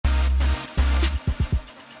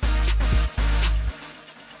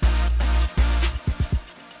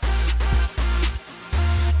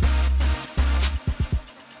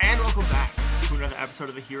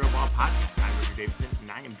episode of the Hero Ball Podcast. I'm Richard Davidson, and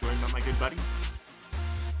I am joined by my good buddies,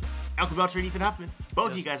 Elko Belcher and Ethan Huffman.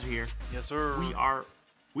 Both of you guys are here. Yes, sir. We are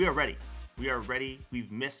ready. We are ready.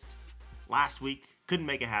 We've missed last week. Couldn't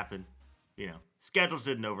make it happen. Schedules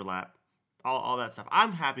didn't overlap. All that stuff.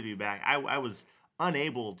 I'm happy to be back. I was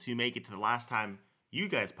unable to make it to the last time you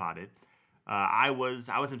guys potted. I was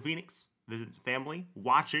in Phoenix visiting some family,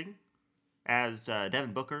 watching as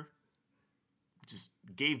Devin Booker just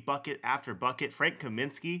gave bucket after bucket. Frank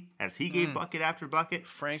Kaminsky, as he gave bucket after bucket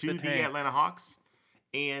to the Atlanta Hawks.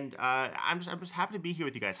 And I'm just happy to be here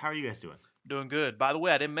with you guys. How are you guys doing? Doing good. By the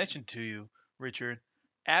way, I didn't mention to you, Richard,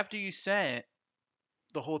 after you sent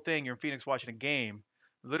the whole thing, you're in Phoenix watching a game,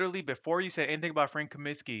 literally before you said anything about Frank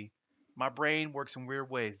Kaminsky, my brain works in weird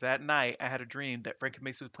ways. That night, I had a dream that Frank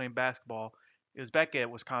Kaminsky was playing basketball. It was back at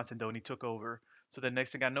Wisconsin, though, and he took over. So the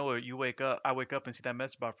next thing I know, I wake up and see that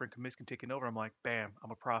message about Frank Kaminsky taking over. I'm like, bam,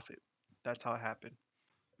 I'm a prophet. That's how it happened.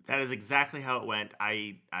 That is exactly how it went.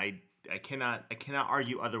 I cannot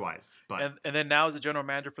argue otherwise. But and then now as a general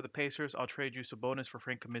manager for the Pacers, I'll trade you Sabonis for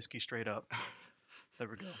Frank Kaminsky straight up. There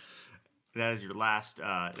we go. That is your last.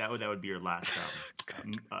 That would be your last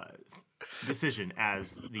decision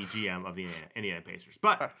as the GM of the Indiana Pacers.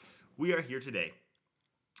 But we are here today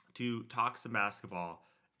to talk some basketball,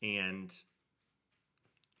 and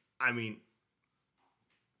I mean,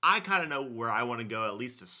 I kind of know where I want to go, at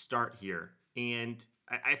least to start here, and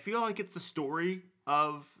I feel like it's the story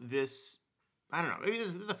of this. I don't know. Maybe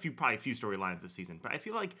there's probably a few storylines this season, but I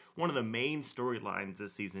feel like one of the main storylines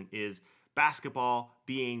this season is basketball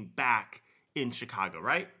being back in Chicago,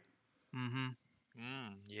 right? Mm-hmm.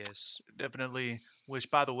 Yes. Definitely.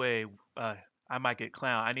 Which, by the way, I might get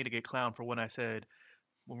clown. I need to get clown for when I said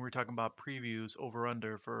when we were talking about previews over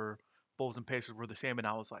under for Bulls and Pacers were the same, and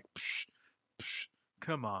I was like, psh, psh,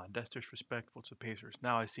 come on, that's disrespectful to the Pacers.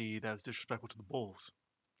 Now I see that's disrespectful to the Bulls.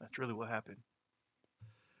 That's really what happened.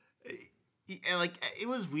 Like, it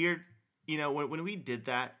was weird, when we did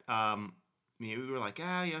that. We were like,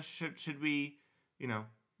 should we, they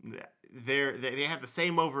have the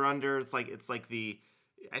same over under. It's like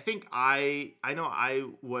I think I know I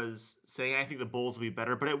was saying I think the Bulls will be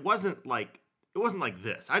better, but it wasn't like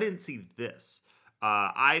this. I didn't see this.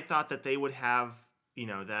 I thought that they would have,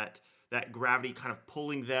 that gravity kind of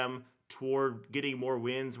pulling them toward getting more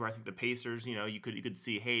wins, where I think the Pacers, you could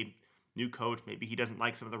see, hey, new coach, maybe he doesn't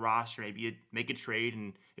like some of the roster, maybe you make a trade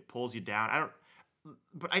and it pulls you down.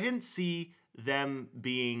 But I didn't see them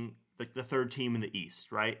being like the third team in the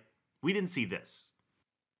East, right? We didn't see this.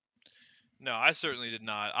 No, I certainly did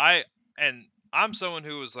not. I'm someone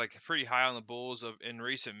who was like pretty high on the Bulls in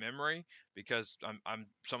recent memory because I'm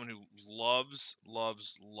someone who loves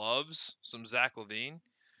some Zach LaVine.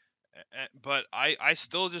 But I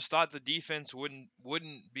still just thought the defense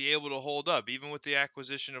wouldn't be able to hold up, even with the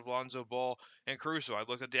acquisition of Lonzo Ball and Caruso. I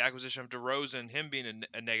looked at the acquisition of DeRozan, him being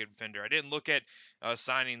a negative defender. I didn't look at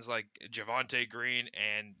signings like Javonte Green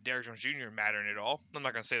and Derrick Jones Jr. mattering at all. I'm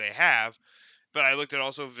not going to say they have, but I looked at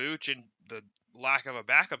also Vooch and the lack of a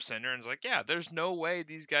backup center, and was like, yeah, there's no way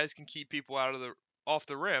these guys can keep people off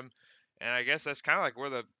the rim. And I guess that's kind of like where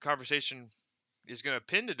the conversation is going to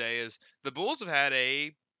pin today is the Bulls have had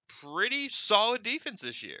a pretty solid defense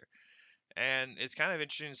this year. And it's kind of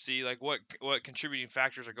interesting to see like what contributing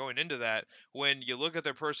factors are going into that when you look at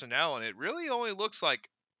their personnel, and it really only looks like,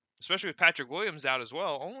 especially with Patrick Williams out as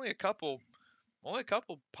well, only a couple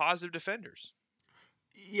positive defenders.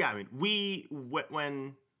 Yeah, I mean,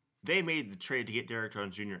 when they made the trade to get Derrick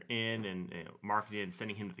Jones Jr. in and marketing and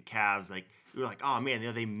sending him to the Cavs, like we were like, oh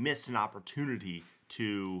man, they missed an opportunity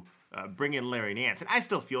to bring in Larry Nance. And I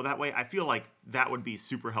still feel that way. I feel like that would be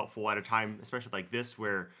super helpful at a time, especially like this,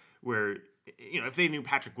 where if they knew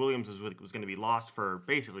Patrick Williams was going to be lost for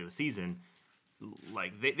basically the season,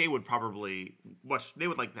 like they would probably they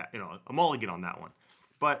would like that, a mulligan on that one.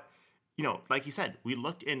 But like you said, we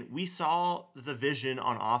looked and we saw the vision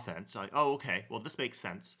on offense. Like, oh, okay, well, this makes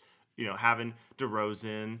sense. Having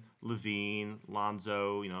DeRozan, LaVine,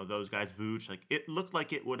 Lonzo, those guys, Vooch, like it looked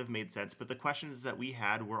like it would have made sense. But the questions that we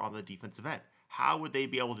had were on the defensive end. How would they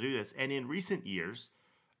be able to do this? And in recent years,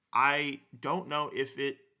 I don't know if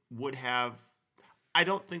it would have. I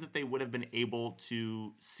don't think that they would have been able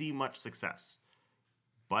to see much success.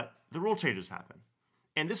 But the rule changes happen.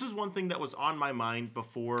 And this was one thing that was on my mind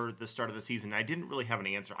before the start of the season. I didn't really have an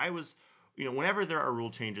answer. I was, whenever there are rule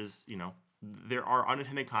changes, there are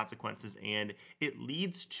unintended consequences, and it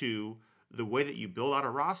leads to the way that you build out a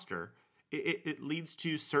roster. It leads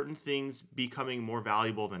to certain things becoming more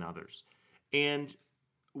valuable than others. And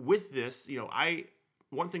with this,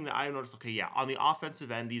 one thing that I noticed, on the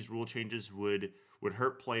offensive end, these rule changes would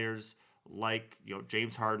hurt players like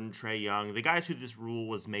James Harden, Trae Young, the guys who this rule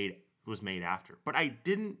was made after. But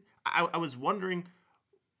I was wondering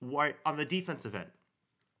why on the defensive end,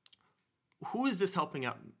 who is this helping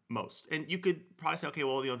out most? And you could probably say, okay,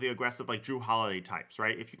 well, the aggressive like Drew Holiday types,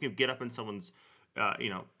 right? If you can get up in someone's,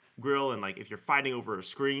 grill, and like if you're fighting over a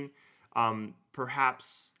screen,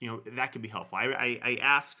 perhaps that could be helpful. I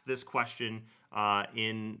asked this question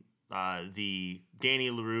in the Danny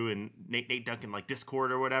LaRue and Nate Duncan like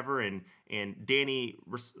Discord or whatever, and Danny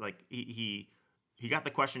like he got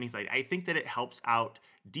the question. He's like, I think that it helps out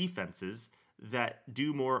defenses that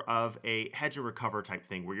do more of a hedge and recover type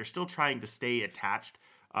thing, where you're still trying to stay attached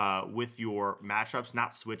with your matchups,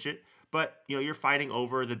 not switch it. But you're fighting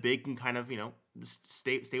over the big and kind of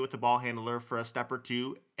stay with the ball handler for a step or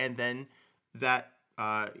two, and then that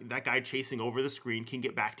guy chasing over the screen can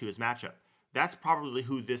get back to his matchup. That's probably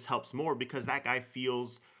who this helps more, because that guy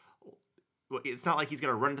feels it's not like he's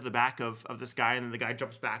gonna run to the back of this guy and then the guy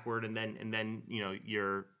jumps backward and then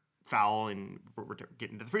you're foul and we're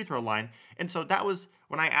getting to the free throw line. And so that was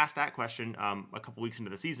when I asked that question a couple weeks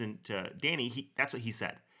into the season to Danny. That's what he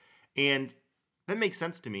said, and that makes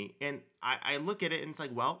sense to me. And I look at it and it's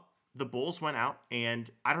like, well, the Bulls went out, and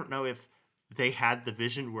I don't know if they had the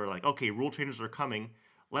vision where like, okay, rule changes are coming.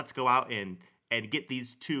 Let's go out and get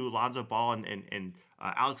these two, Lonzo Ball and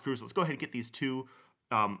Alex Cruz. Let's go ahead and get these two,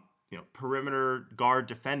 perimeter guard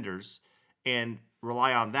defenders and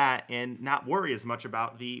rely on that and not worry as much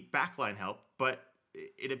about the backline help. But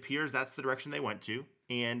it appears that's the direction they went to.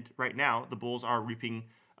 And right now, the Bulls are reaping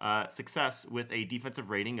success with a defensive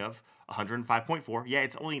rating of 105.4. Yeah,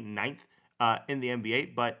 it's only ninth in the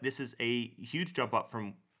NBA, but this is a huge jump up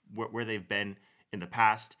from where they've been in the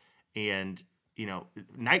past. And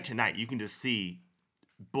night to night, you can just see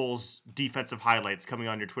Bulls defensive highlights coming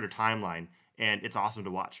on your Twitter timeline, and it's awesome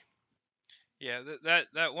to watch. Yeah, that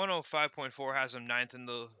 105.4 has them ninth in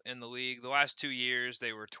the league. The last 2 years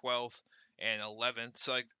they were 12th and 11th.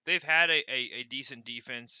 So like they've had a decent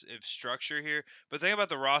defensive structure here. But think about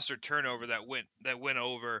the roster turnover that went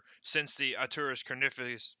over since the Arturas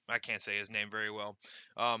Karnifis, I can't say his name very well.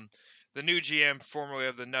 The new GM, formerly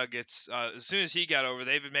of the Nuggets, as soon as he got over,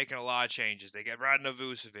 they've been making a lot of changes. They got Radna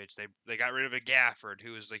Vucevic. They got rid of a Gafford,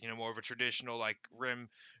 who was like more of a traditional like rim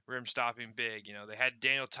stopping big. They had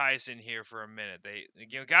Daniel Tyson here for a minute. They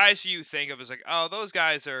guys who you think of as like, oh, those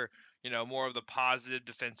guys are more of the positive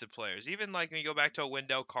defensive players. Even like when you go back to a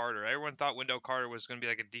Wendell Carter, everyone thought Wendell Carter was going to be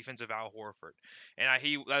like a defensive Al Horford, and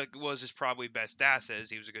that was his probably best asset, as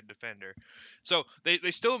he was a good defender. So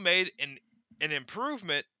they still made an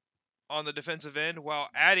improvement on the defensive end while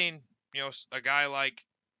adding a guy like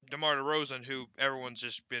DeMar DeRozan, who everyone's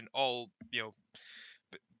just been all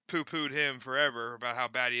poo-pooed him forever about how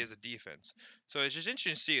bad he is at defense. So it's just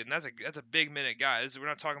interesting to see it, and that's a big minute guy. We're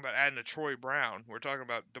not talking about adding a Troy Brown. We're talking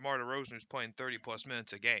about DeMar DeRozan, who's playing 30+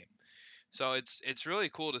 minutes a game. So it's really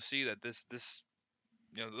cool to see that this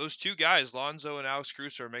those two guys, Lonzo and Alex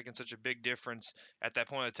Caruso, are making such a big difference at that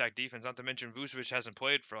point of attack defense. Not to mention Vucevic hasn't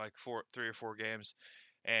played for like 3 or 4 games,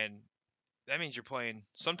 and that means you're playing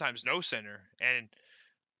sometimes no center. And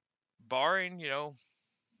barring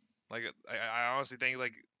like I honestly think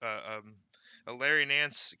like a Larry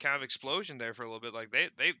Nance kind of explosion there for a little bit. Like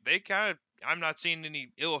they kind of, I'm not seeing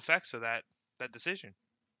any ill effects of that decision.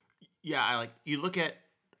 Yeah, you look at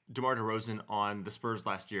DeMar DeRozan on the Spurs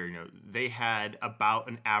last year. They had about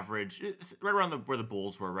an average right around where the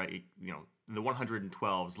Bulls were, right? The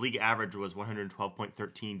 112s. League average was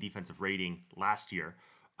 112.13 defensive rating last year.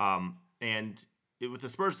 And with the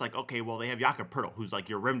Spurs, like, okay, well, they have Jakob Poeltl, who's like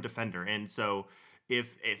your rim defender, and so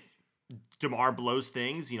if DeMar blows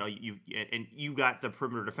things, you got the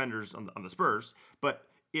perimeter defenders on the Spurs, but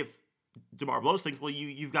if DeMar blows things, well,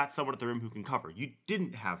 you've got someone at the rim who can cover. You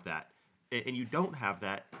didn't have that, and you don't have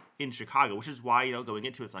that in Chicago, which is why going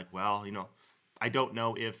into it's like, well, I don't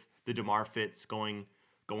know if the DeMar fit's going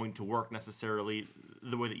to work necessarily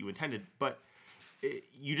the way that you intended, but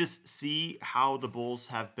you just see how the Bulls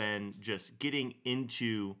have been just getting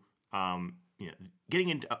into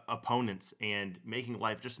opponents and making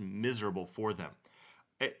life just miserable for them.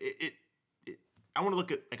 I want to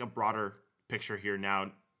look at like a broader picture here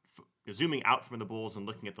now, zooming out from the Bulls and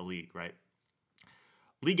looking at the league, right?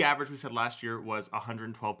 League average, we said last year, was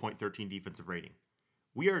 112.13 defensive rating.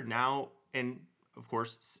 We are now, and of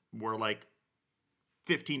course, we're like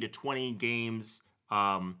 15 to 20 games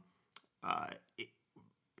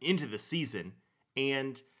into the season,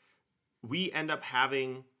 and we end up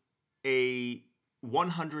having a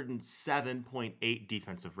 107.8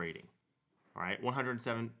 defensive rating. All right,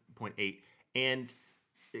 107.8. And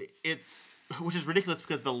it's which is ridiculous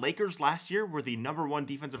because the Lakers last year were the number one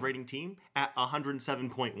defensive rating team at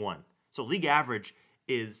 107.1. So league average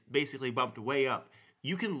is basically bumped way up.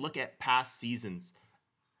 You can look at past seasons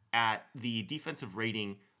at the defensive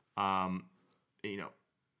rating, you know,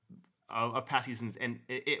 of past seasons, and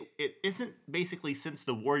it isn't basically since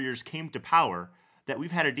the Warriors came to power that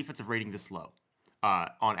we've had a defensive rating this low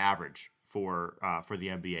on average for the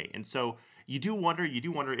NBA. And so you do wonder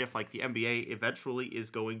if like the NBA eventually is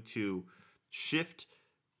going to shift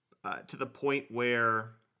to the point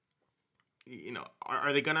where, you know,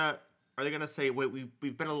 are they gonna say, wait,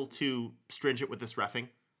 we've been a little too stringent with this reffing?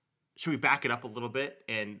 Should we back it up a little bit?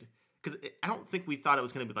 And because I don't think we thought it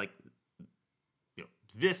was going to be like, you know,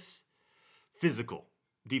 this physical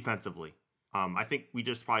defensively. I think we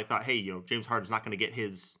just probably thought, hey, you know, James Harden's not going to get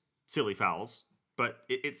his silly fouls, but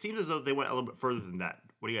it seems as though they went a little bit further than that.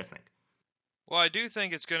 What do you guys think? Well, I do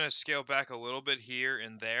think it's going to scale back a little bit here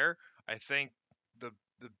and there. I think the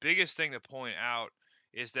biggest thing to point out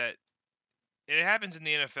is that it happens in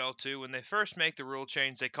the NFL too. When they first make the rule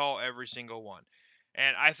change, they call every single one.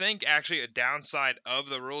 And I think actually a downside of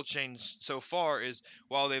the rule change so far is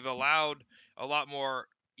while they've allowed a lot more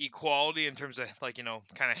equality in terms of like, you know,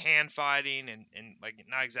 kind of hand fighting and like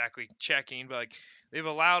not exactly checking, but like they've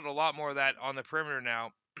allowed a lot more of that on the perimeter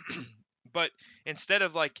now. But instead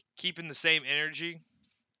of like keeping the same energy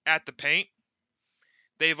at the paint,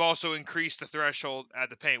 they've also increased the threshold at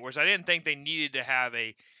the paint. Whereas I didn't think they needed to have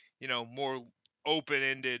a, you know, more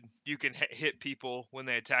open-ended, you can hit people when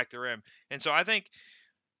they attack the rim. And so I think,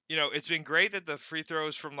 you know, it's been great that the free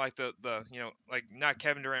throws from like the you know, like not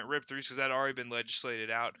Kevin Durant rip threes because that already been legislated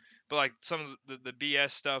out, but like some of the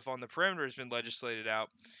BS stuff on the perimeter has been legislated out.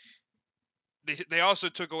 They also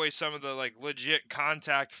took away some of the like legit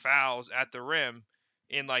contact fouls at the rim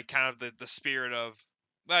in like kind of the spirit of,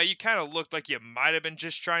 well, you kind of looked like you might have been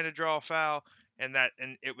just trying to draw a foul, and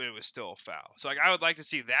it was still a foul. So like I would like to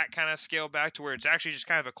see that kind of scale back to where it's actually just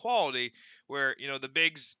kind of equality, where, you know, the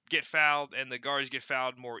bigs get fouled and the guards get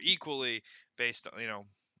fouled more equally based on, you know,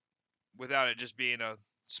 without it just being a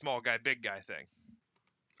small guy big guy thing.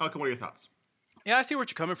 Okay, what are your thoughts? Yeah, I see where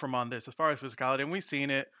you're coming from on this as far as physicality, and we've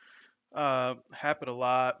seen it happen a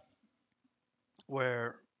lot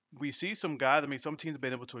where we see some guys. I mean, some teams have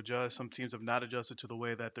been able to adjust, some teams have not adjusted to the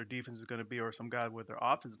way that their defense is going to be, or some guys where their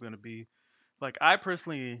offense is going to be. Like, I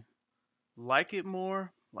personally like it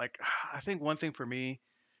more. Like, I think one thing for me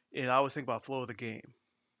is I always think about flow of the game.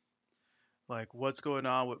 Like, what's going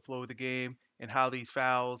on with flow of the game and how these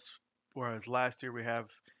fouls, whereas last year we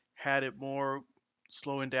have had it more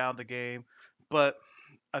slowing down the game. But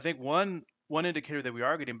I think one indicator that we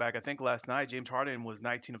are getting back, I think last night James Harden was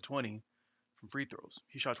 19 of 20 from free throws.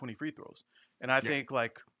 He shot 20 free throws. And I Yeah. think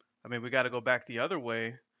like, I mean, we got to go back the other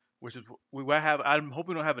way, which is we might have. I'm hoping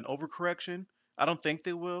we don't have an overcorrection. I don't think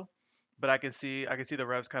they will, but I can see the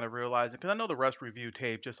refs kind of realizing, because I know the refs review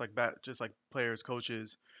tape just like players,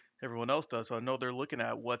 coaches, everyone else does. So I know they're looking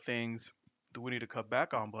at what things do we need to cut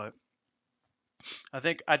back on. But I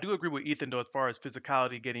think I do agree with Ethan though, as far as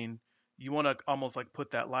physicality getting. You want to almost like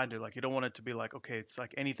put that line there, like you don't want it to be like, okay, it's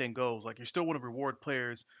like anything goes. Like you still want to reward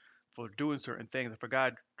players for doing certain things. If a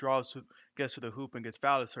guy gets to the hoop and gets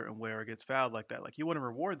fouled a certain way or gets fouled like that, like you want to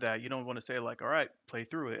reward that. You don't want to say like, all right, play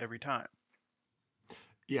through it every time.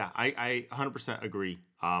 Yeah, I 100% agree.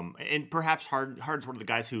 And perhaps Harden's one of the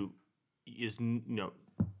guys who is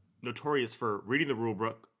notorious for reading the rule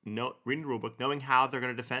book, knowing how they're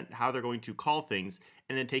going to defend, how they're going to call things,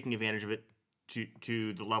 and then taking advantage of it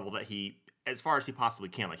to the level that he, as far as he possibly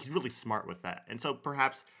can. Like he's really smart with that, and so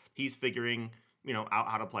perhaps he's figuring out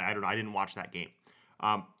how to play. I don't know. I didn't watch that game.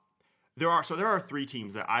 There are three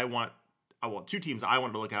teams that I want. Well, two teams I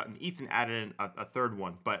wanted to look at, and Ethan added in a third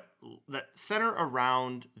one, but that center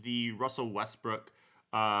around the Russell Westbrook.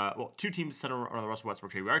 Two teams center around the Russell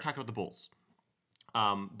Westbrook trade. We already talked about the Bulls,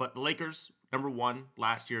 but the Lakers, number one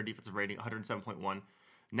last year, defensive rating 107.1.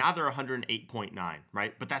 Now they're 108.9,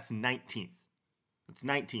 right? But that's 19th. It's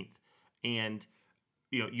 19th, and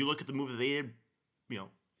you look at the move that they did.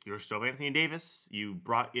 You're still Anthony Davis. You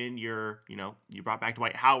brought back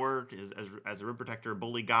Dwight Howard as a rim protector,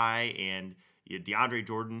 bully guy, and you had DeAndre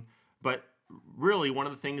Jordan. But really, one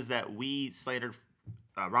of the things that we slandered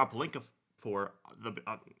Rob Pelinka for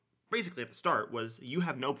basically at the start was you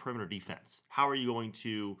have no perimeter defense. How are you going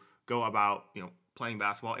to go about playing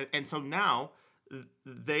basketball? And so now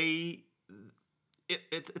it's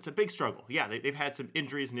a big struggle. Yeah, they've had some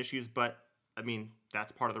injuries and issues, but I mean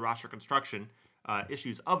that's part of the roster construction.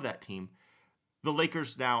 Issues of that team. The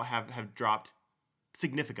Lakers now have dropped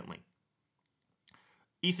significantly.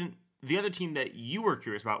 Ethan, the other team that you were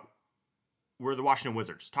curious about were the Washington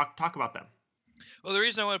Wizards. Talk about them. Well, the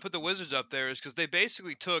reason I want to put the Wizards up there is because they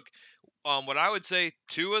basically took what I would say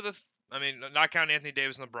two of the, I mean, not counting Anthony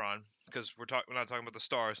Davis and LeBron, because we're not talking about the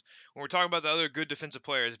stars. When we're talking about the other good defensive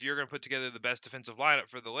players, if you're going to put together the best defensive lineup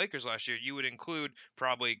for the Lakers last year, you would include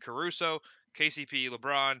probably Caruso, KCP,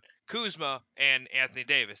 LeBron, Kuzma, and Anthony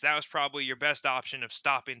Davis. That was probably your best option of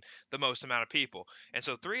stopping the most amount of people. And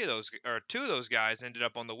so two of those guys ended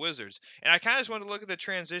up on the Wizards. And I kind of just wanted to look at the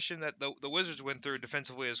transition that the Wizards went through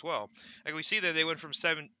defensively as well. Like we see that they went from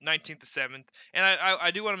 19th to 7th, and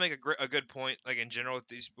I do want to make a good point, like in general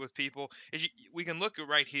with people, is we can look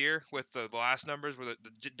right here with the last numbers where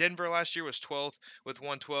the Denver last year was 12th with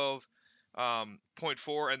 112.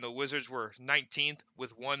 0.4, and the Wizards were 19th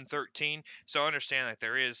with 113. So I understand that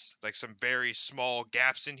there is like some very small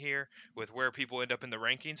gaps in here with where people end up in the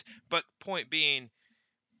rankings. But point being,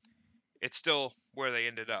 it's still where they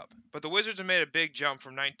ended up. But the Wizards have made a big jump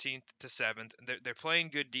from 19th to 7th. They're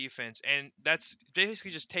playing good defense, and that's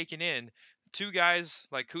basically just taking in two guys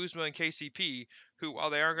like Kuzma and KCP, who,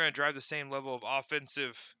 while they aren't going to drive the same level of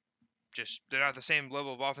offensive, they're not the same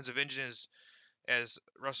level of offensive engine as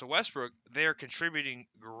Russell Westbrook, they are contributing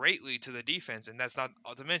greatly to the defense, and that's not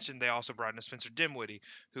to mention they also brought in Spencer Dinwiddie,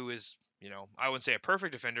 who is, I wouldn't say a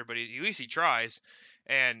perfect defender, but at least he tries,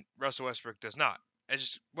 and Russell Westbrook does not. I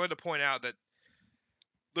just wanted to point out that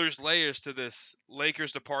there's layers to this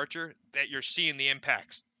Lakers departure that you're seeing the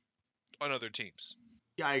impacts on other teams.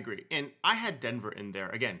 Yeah, I agree. And I had Denver in there.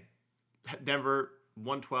 Again, Denver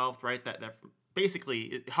 112th, right? That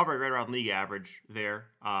basically hovering right around league average there.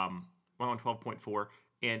 112.4,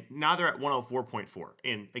 and now they're at 104.4.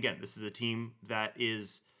 And again, this is a team that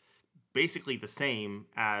is basically the same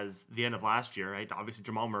as the end of last year, right? Obviously,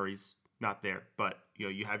 Jamal Murray's not there, but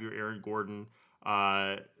you have your Aaron Gordon.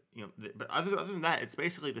 But other than that, it's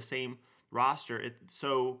basically the same roster.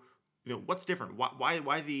 So what's different? Why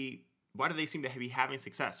do they seem to be having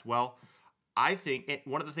success? Well, I think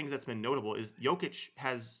one of the things that's been notable is Jokic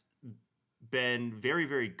has been very,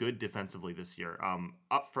 very good defensively this year,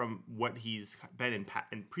 up from what he's been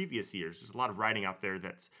in previous years. There's a lot of writing out there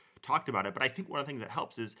that's talked about it, but I think one of the things that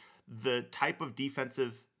helps is the type of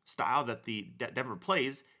defensive style that the Denver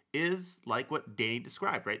plays is like what Danny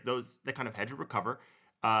described, right? That kind of hedge and recover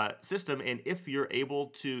system, and if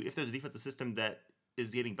there's a defensive system that is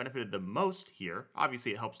getting benefited the most here,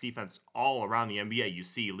 obviously it helps defense all around the NBA. You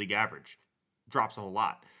see league average drops a whole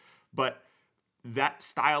lot, but that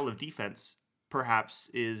style of defense perhaps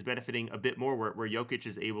is benefiting a bit more where Jokic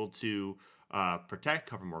is able to protect,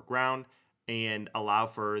 cover more ground, and allow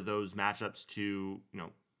for those matchups to,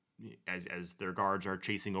 as their guards are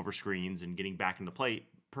chasing over screens and getting back into play,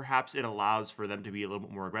 perhaps it allows for them to be a little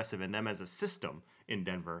bit more aggressive. And them as a system in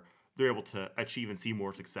Denver, they're able to achieve and see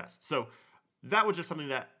more success. So that was just something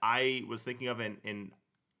that I was thinking of in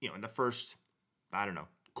the first,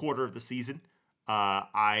 quarter of the season.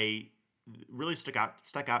 I really stuck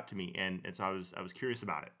out to me, and so I was curious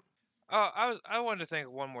about it. I wanted to think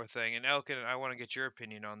of one more thing, and Elkin, I want to get your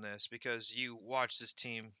opinion on this because you watch this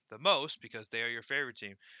team the most because they are your favorite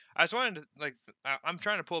team. I just wanted to I'm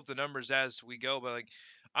trying to pull up the numbers as we go, but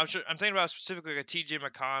I'm thinking about specifically like a T.J.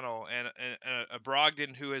 McConnell and a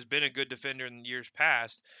Brogdon who has been a good defender in years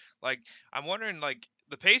past. I'm wondering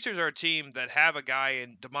the Pacers are a team that have a guy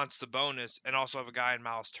in Domantas Sabonis and also have a guy in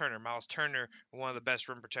Miles Turner. Miles Turner, one of the best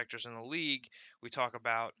rim protectors in the league. We talk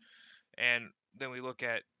about. And then we look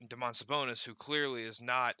at Domantas Sabonis, who clearly is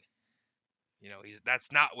not,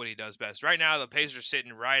 that's not what he does best. Right now, the Pacers are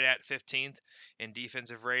sitting right at 15th in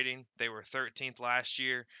defensive rating. They were 13th last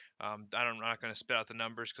year. I'm not going to spit out the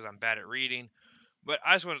numbers because I'm bad at reading. But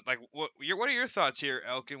I just want what are your thoughts here,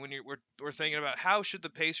 Elkin, when we're thinking about how should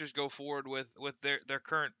the Pacers go forward with their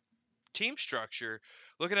current team structure?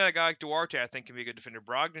 Looking at a guy like Duarte, I think can be a good defender.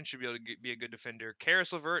 Brogdon should be able to be a good defender.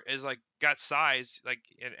 Karis LeVert is got size,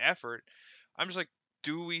 and effort. I'm just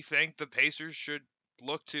do we think the Pacers should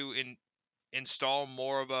look to install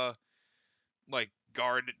more of a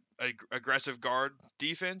aggressive guard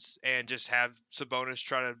defense and just have Sabonis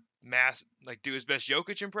try to do his best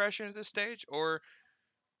Jokic impression at this stage, or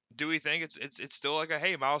do we think it's still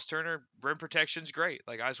hey, Miles Turner rim protection's great?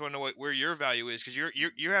 I just want to know where your value is because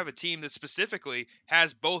you have a team that specifically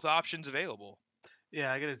has both options available.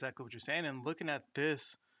 Yeah, I get exactly what you're saying. And looking at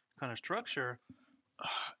this kind of structure,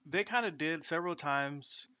 they kind of did several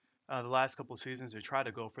times the last couple of seasons. They try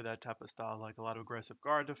to go for that type of style, like a lot of aggressive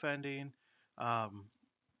guard defending.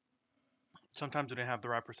 Sometimes they didn't have the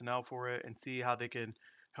right personnel for it, and see how they can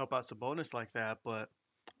help out Sabonis like that. But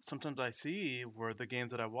sometimes I see where the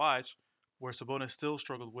games that I watch where Sabonis still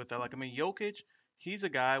struggled with that. Jokic, he's a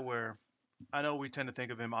guy where I know we tend to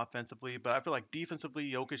think of him offensively, but I feel like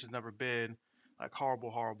defensively, Jokic has never been like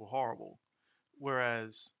horrible, horrible, horrible.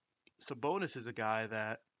 Whereas Sabonis is a guy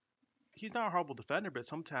that he's not a horrible defender, but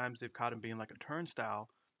sometimes they've caught him being like a turnstile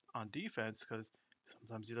on defense because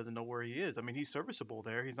sometimes he doesn't know where he is. I mean, he's serviceable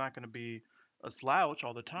there. He's not going to be a slouch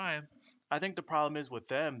all the time. I think the problem is with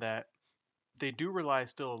them that they do rely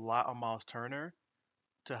still a lot on Miles Turner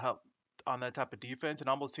to help on that type of defense. It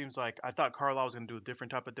almost seems like I thought Carlisle was going to do a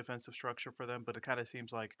different type of defensive structure for them, but it kind of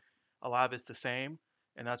seems like a lot of it's the same,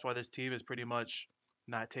 and that's why this team is pretty much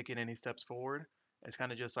not taking any steps forward. It's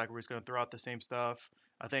kind of just like we're just going to throw out the same stuff.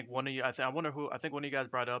 I think one of you, I wonder who, I think one of you guys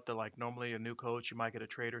brought up that like normally a new coach, you might get a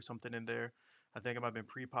trade or something in there. I think it might have been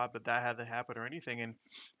pre-pop, but that hasn't happened or anything. And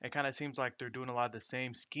it kind of seems like they're doing a lot of the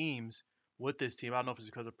same schemes with this team. I don't know if it's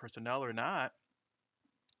because of personnel or not,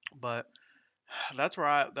 but that's where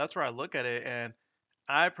I look at it, and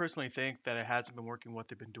I personally think that it hasn't been working what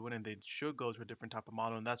they've been doing, and they should go to a different type of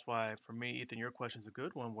model. And that's why, for me, Ethan, your question is a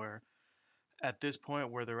good one. Where at this point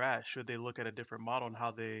where they're at, should they look at a different model and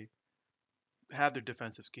how they have their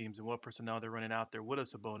defensive schemes and what personnel they're running out there with a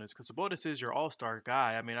Sabonis? Because Sabonis is your all-star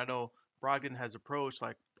guy. I mean, I know Brogdon has approached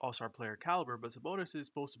like all-star player caliber, but Sabonis is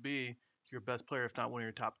supposed to be your best player, if not one of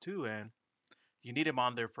your top two, and you need him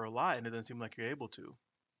on there for a lot, and it doesn't seem like you're able to.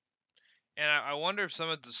 And I wonder if some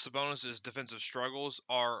of the Sabonis's defensive struggles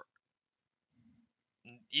are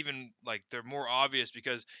even like they're more obvious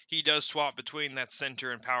because he does swap between that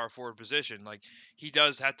center and power forward position. Like he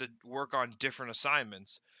does have to work on different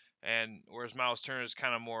assignments. And whereas Miles Turner is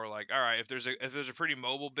kind of more like, all right, if there's a pretty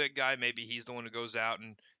mobile big guy, maybe he's the one who goes out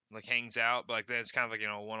and like hangs out, but like then it's kind of like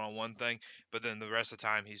a one-on-one thing. But then the rest of the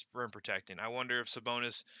time he's rim protecting. I wonder if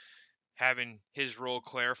Sabonis having his role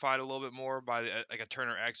clarified a little bit more by like a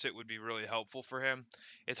Turner exit would be really helpful for him.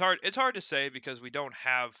 It's hard to say because we don't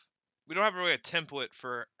have really a template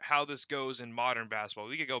for how this goes in modern basketball.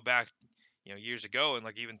 We could go back, years ago and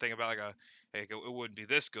like even think about like it wouldn't be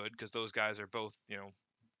this good because those guys are both,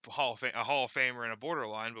 a Hall of Famer and a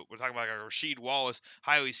borderline. But we're talking about like a Rasheed Wallace,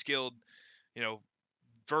 highly skilled, you know,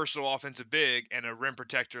 versatile offensive big, and a rim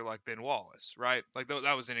protector like Ben Wallace, right? Like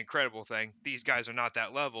that was an incredible thing. These guys are not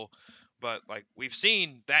that level, but like we've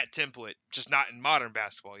seen that template, just not in modern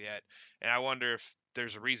basketball yet. And I wonder if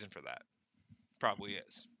there's a reason for that. Probably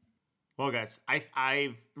is. Well, guys,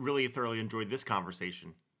 I've really thoroughly enjoyed this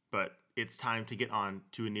conversation, but it's time to get on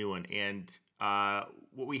to a new one. And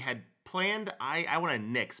what we had planned, I want to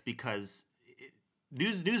nix because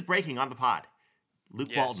news breaking on the pod.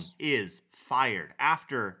 Luke Walton Yes. is fired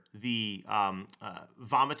after the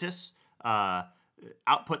vomitous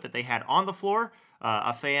output that they had on the floor.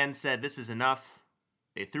 A fan said, "This is enough."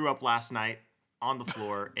 They threw up last night on the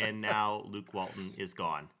floor, and now Luke Walton is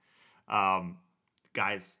gone. Um,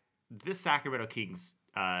 Guys, this Sacramento Kings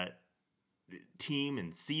team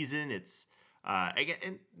and season, it's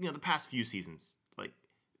and the past few seasons, like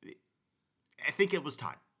I think it was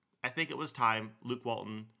time. I think it was time. Luke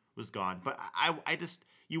Walton was gone, but I just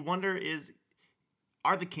you wonder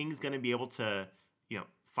are the Kings going to be able to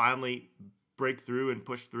finally break through and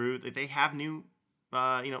push through? They have new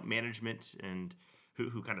management and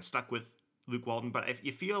who kind of stuck with Luke Walton, but if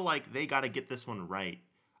you feel like they got to get this one right,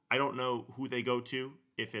 I don't know who they go to.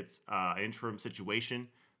 If it's an interim situation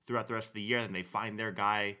throughout the rest of the year, then they find their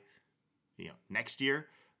guy, next year.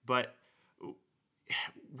 But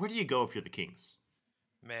where do you go if you're the Kings?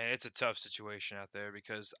 Man, it's a tough situation out there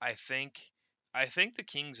because I think the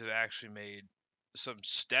Kings have actually made some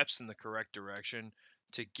steps in the correct direction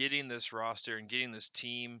to getting this roster and getting this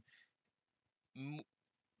team m-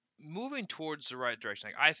 moving towards the right direction.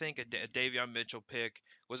 Like I think a Davion Mitchell pick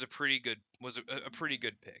was a pretty good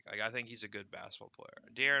pick. Like I think he's a good basketball player.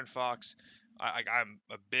 De'Aaron Fox, I'm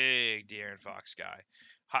a big De'Aaron Fox guy.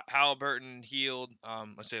 Halliburton healed.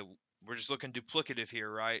 Let's say we're just looking duplicative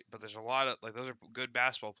here, right? But there's a lot of like those are good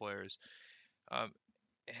basketball players. Um,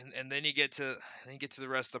 and then you get to the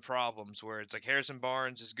rest of the problems where it's like Harrison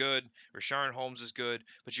Barnes is good, Rashawn Holmes is good,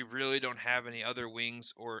 but you really don't have any other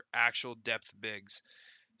wings or actual depth bigs.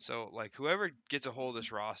 So, like, whoever gets a hold of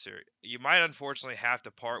this roster, you might unfortunately have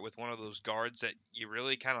to part with one of those guards that you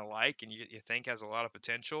really kind of like and you think has a lot of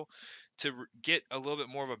potential to get a little bit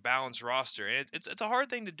more of a balanced roster. And it's a hard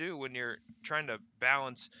thing to do when you're trying to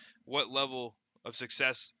balance what level of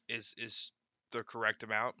success is the correct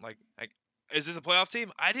amount. Like, is this a playoff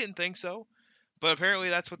team? I didn't think so, but apparently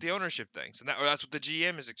that's what the ownership thinks, or that's what the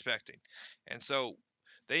GM is expecting. And so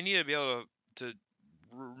they need to be able to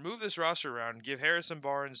remove this roster around, give Harrison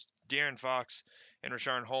Barnes, De'Aaron Fox, and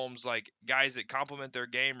Rashawn Holmes like guys that complement their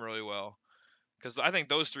game really well. Because I think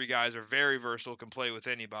those three guys are very versatile, can play with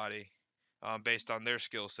anybody based on their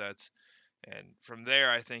skill sets. And from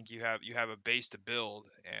there, I think you have a base to build.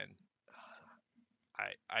 And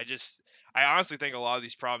I honestly think a lot of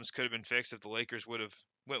these problems could have been fixed if the Lakers would have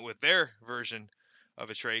went with their version of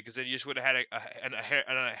a trade, because then you just would have had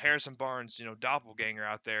a Harrison Barnes, doppelganger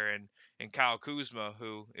out there, and Kyle Kuzma,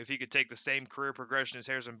 who, if he could take the same career progression as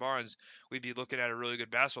Harrison Barnes, we'd be looking at a really good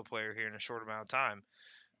basketball player here in a short amount of time.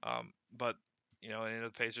 But and the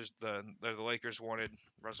Pacers, the Lakers wanted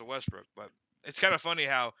Russell Westbrook. But it's kind of funny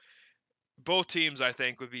how both teams, I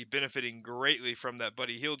think, would be benefiting greatly from that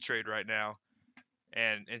Buddy Hield trade right now,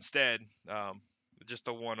 and instead, just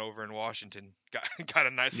the one over in Washington got a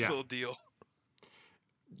nice Yeah. little deal.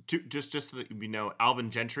 Just so that you know, Alvin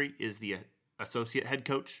Gentry is the associate head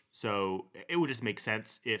coach, so it would just make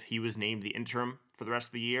sense if he was named the interim for the rest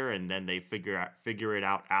of the year, and then they figure it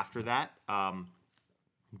out after that.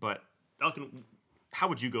 But Elkin, how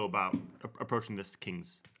would you go about approaching this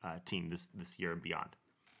Kings team this year and beyond?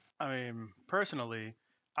 I mean, personally,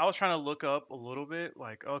 I was trying to look up a little bit,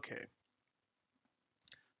 like, okay,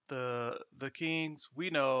 the Kings, we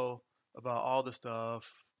know about all the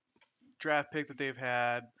stuff, draft pick that they've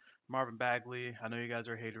had, Marvin Bagley. I know you guys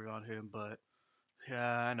are haters on him, but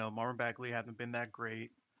yeah, I know Marvin Bagley hasn't been that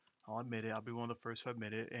great. I'll admit it. I'll be one of the first to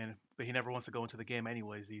admit it. But he never wants to go into the game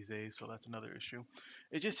anyways these days, so that's another issue.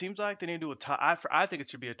 It just seems like they need to do a top. I think it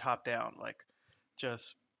should be a top down. Like,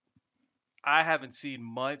 just I haven't seen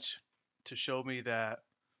much to show me that.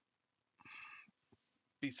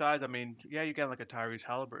 Besides, I mean, yeah, you got like a Tyrese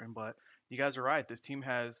Halliburton, but you guys are right. This team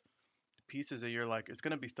has pieces that you're like, it's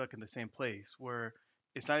gonna be stuck in the same place where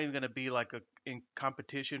it's not even gonna be like a in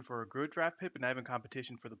competition for a good draft pick, but not even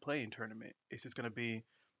competition for the playing tournament. It's just gonna be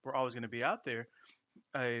we're always gonna be out there.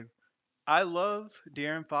 I I love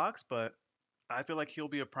De'Aaron Fox, but I feel like he'll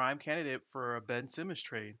be a prime candidate for a Ben Simmons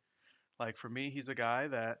trade. Like for me, he's a guy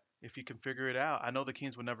that if he can figure it out, I know the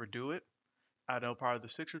Kings would never do it. I know probably the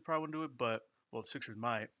Sixers probably wouldn't do it, but well, the Sixers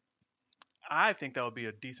might. I think that would be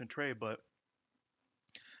a decent trade, but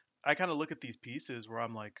I kind of look at these pieces where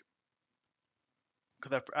I'm like,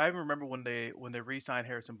 because I even remember when they re-signed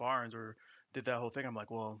Harrison Barnes or did that whole thing. I'm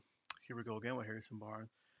like, well, here we go again with Harrison Barnes.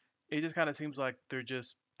 It just kind of seems like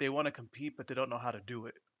they want to compete, but they don't know how to do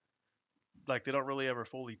it. Like they don't really ever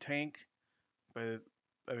fully tank, but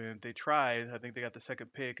I mean they tried. I think they got the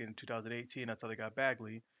second pick in 2018. That's how they got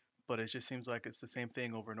Bagley. But it just seems like it's the same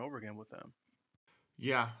thing over and over again with them.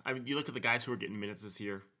 Yeah, I mean, you look at the guys who are getting minutes this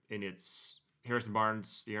year, and it's Harrison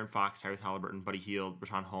Barnes, De'Aaron Fox, Tyrese Halliburton, Buddy Hield,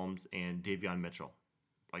 Rashawn Holmes, and Davion Mitchell.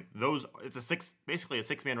 Like those, it's basically a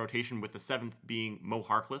six-man rotation with the seventh being Mo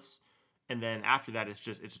Harkless, and then after that, it's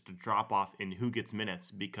just a drop off in who gets minutes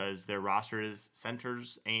because their roster is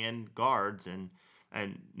centers and guards and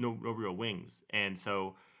no real wings, and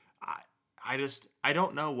so I I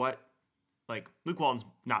don't know what, like, Luke Walton's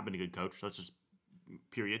not been a good coach. Let's just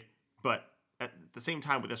period. But at the same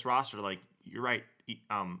time with this roster, like you're right,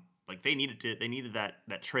 like they needed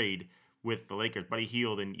that trade with the Lakers, Buddy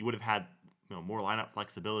Hield, and you would have had more lineup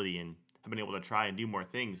flexibility and have been able to try and do more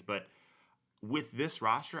things. But with this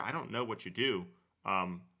roster, I don't know what you do.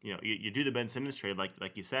 You do the Ben Simmons trade,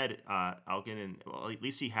 like you said, Elkin, and well, at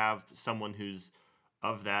least you have someone who's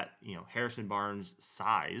of that Harrison Barnes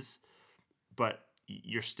size, but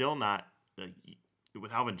you're still not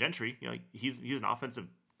with Alvin Gentry. He's an offensive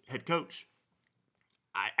head coach.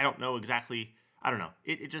 I don't know exactly. I don't know.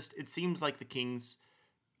 It seems like the Kings,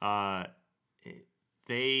 uh,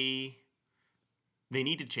 they they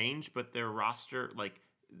need to change, but their roster, like,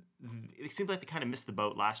 it seems like they kind of missed the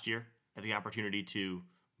boat last year at the opportunity to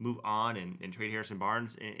move on and trade Harrison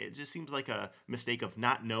Barnes. And it just seems like a mistake of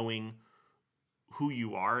not knowing who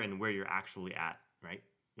you are and where you're actually at, right?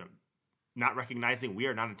 Not recognizing we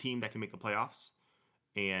are not a team that can make the playoffs,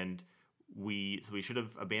 and we should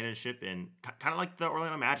have abandoned ship and kind of like the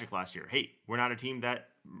Orlando Magic last year. Hey, we're not a team that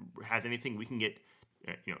has anything. We can get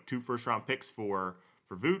 2 first round picks for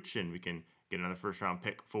Vooch, and we can get another first round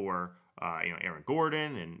pick for Aaron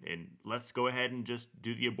Gordon, and let's go ahead and just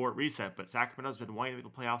do the abort reset. But Sacramento's been wanting to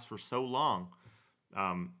make the playoffs for so long,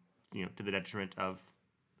 to the detriment of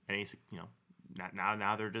any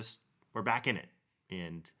now we're back in it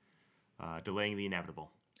and delaying the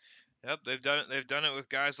inevitable. Yep, they've done it. They've done it with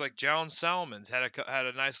guys like Jalen Salmons. Had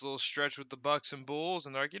a nice little stretch with the Bucks and Bulls,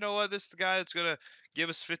 and they're like, you know what, this is the guy that's gonna give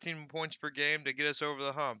us 15 points per game to get us over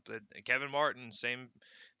the hump. And Kevin Martin, same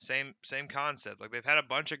concept. Like they've had a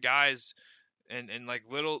bunch of guys and like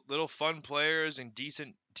little fun players and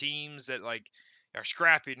decent teams that, like, are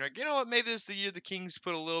scrappy and like, you know what, maybe this is the year the Kings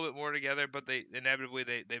put a little bit more together, but they inevitably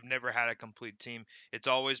they've never had a complete team. It's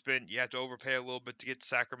always been you have to overpay a little bit to get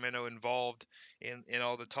Sacramento involved in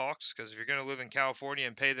all the talks, because if you're going to live in California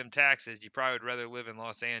and pay them taxes, you probably would rather live in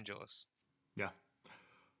Los Angeles. Yeah.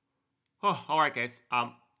 Oh, all right, guys.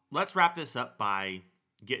 Let's wrap this up by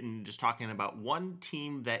just talking about one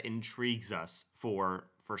team that intrigues us for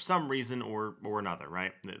some reason or another,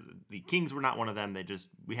 right? The Kings were not one of them.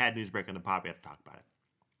 We had news break on the pod. We had to talk about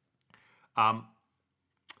it.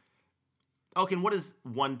 Elkin, what is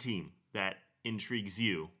one team that intrigues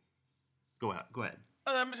you? Go ahead.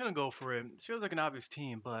 I'm just gonna go for it. It feels like an obvious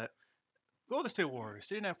team, but Golden State Warriors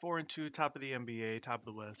sitting at 4-2, top of the NBA, top of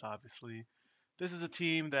the West. Obviously, this is a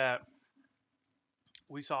team that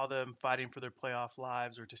we saw them fighting for their playoff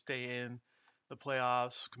lives or to stay in the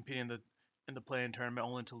playoffs, competing in the play-in tournament,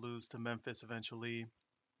 only to lose to Memphis eventually.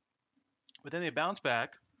 But then they bounce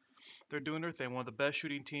back. They're doing their thing. One of the best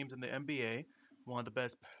shooting teams in the NBA, one of the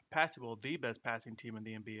best the best passing team in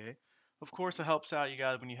the NBA. Of course, it helps out you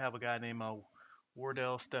guys when you have a guy named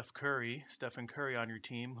Stephen Curry on your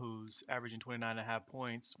team, who's averaging 29.5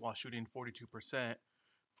 points while shooting 42%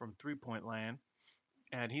 from three-point land,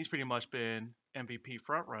 and he's pretty much been MVP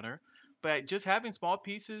frontrunner. But just having small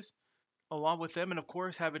pieces along with them, and of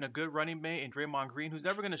course having a good running mate in Draymond Green, who's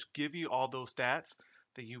never going to give you all those stats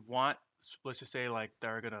that you want. Let's just say like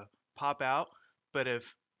they're going to pop out. But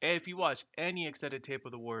if you watch any extended tape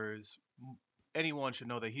of the Warriors, anyone should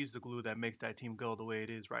know that he's the glue that makes that team go the way it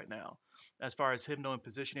is right now. As far as him knowing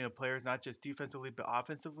positioning of players, not just defensively but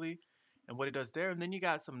offensively, and what he does there. And then you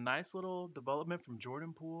got some nice little development from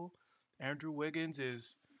Jordan Poole. Andrew Wiggins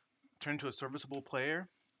is turned into a serviceable player.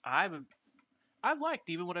 I've liked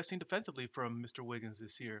even what I've seen defensively from Mr. Wiggins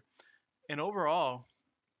this year. And overall,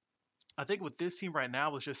 I think with this team right now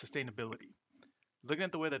was just sustainability. Looking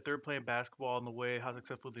at the way that they're playing basketball and the way how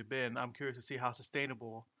successful they've been, I'm curious to see how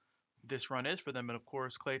sustainable this run is for them. And of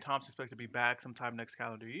course, Klay Thompson expected to be back sometime next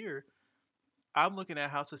calendar year. I'm looking at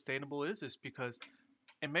how sustainable is this because,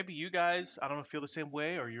 and maybe you guys, I don't know, feel the same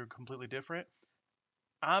way or you're completely different.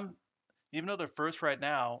 I'm Even though they're first right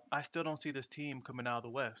now, I still don't see this team coming out of the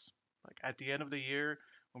West. Like at the end of the year,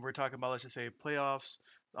 when we're talking about, let's just say, playoffs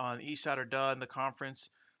on each side are done, the conference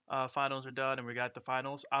finals are done, and we got the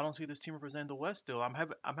finals. I don't see this team representing the West still. I'm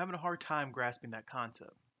having a hard time grasping that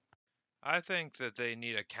concept. I think that they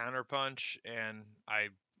need a counterpunch, and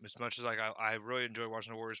as much as like I really enjoy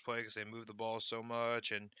watching the Warriors play because they move the ball so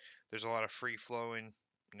much, and there's a lot of free flowing,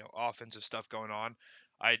 offensive stuff going on.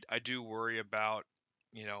 I do worry about,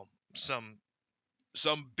 you know, some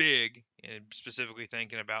big, and specifically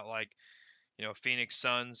thinking about like, Phoenix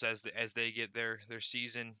Suns as they get their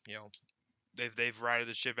season, they've righted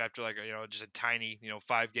the ship after like just a tiny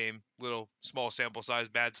 5 game little small sample size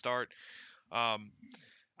bad start. Um,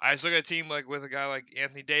 I just look at a team like with a guy like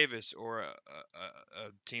Anthony Davis, or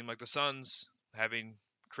a team like the Suns having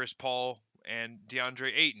Chris Paul and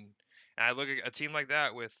DeAndre Ayton, and I look at a team like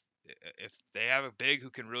that with, if they have a big who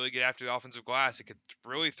can really get after the offensive glass, it could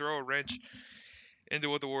really throw a wrench into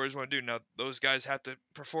what the Warriors want to do. Now those guys have to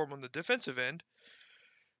perform on the defensive end,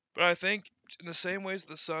 but I think in the same ways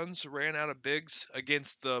the Suns ran out of bigs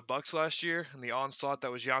against the Bucks last year and the onslaught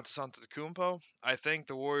that was Giannis Antetokounmpo, I think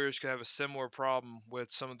the Warriors could have a similar problem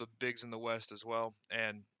with some of the bigs in the West as well.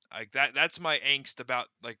 And like that's my angst about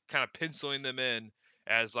like kind of penciling them in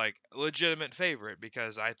as like a legitimate favorite,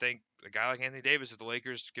 because I think a guy like Anthony Davis, if the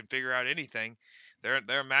Lakers can figure out anything, they're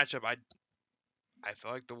a matchup I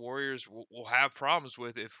feel like the Warriors will have problems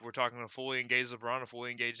with if we're talking a fully engaged LeBron, a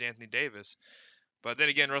fully engaged Anthony Davis. But then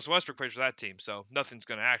again, Russell Westbrook plays for that team, so nothing's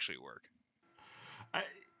going to actually work. I,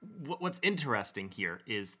 what's interesting here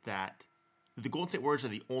is that the Golden State Warriors are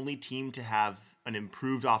the only team to have an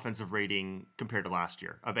improved offensive rating compared to last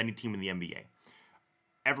year of any team in the NBA.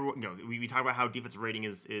 Everyone, we talk about how defensive rating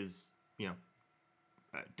is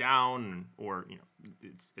down, or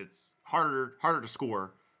it's harder to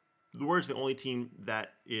score. The Warriors are the only team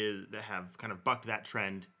that have kind of bucked that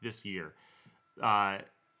trend this year.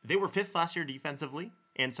 They were fifth last year defensively,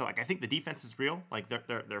 and so like I think the defense is real. Like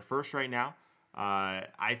they're first right now.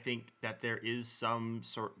 I think that there's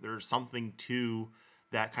something to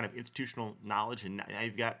that kind of institutional knowledge, and now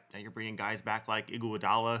you're bringing guys back like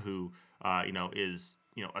Iguodala, who is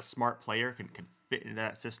a smart player, can fit into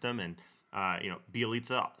that system, and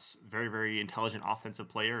Bielitsa, very very intelligent offensive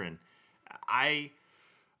player, and I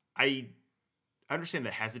understand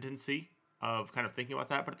the hesitancy of kind of thinking about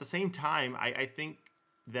that, but at the same time, I think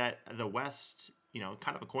that the West,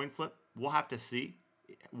 kind of a coin flip. We'll have to see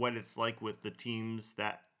what it's like with the teams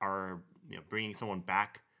that are, bringing someone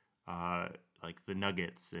back like the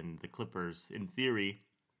Nuggets and the Clippers, in theory,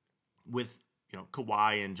 with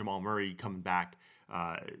Kawhi and Jamal Murray coming back,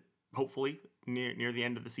 hopefully near the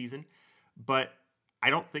end of the season. But I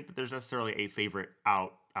don't think that there's necessarily a favorite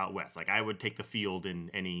out west. Like I would take the field in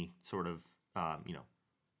any sort of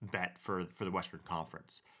bet for the Western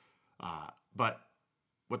Conference. But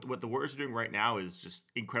what the Warriors are doing right now is just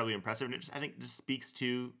incredibly impressive, and I think just speaks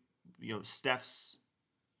to Steph's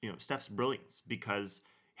brilliance, because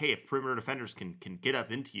hey, if perimeter defenders can get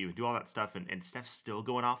up into you and do all that stuff, and Steph's still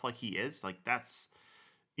going off like he is, like that's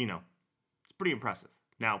it's pretty impressive.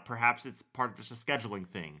 Now perhaps it's part of just a scheduling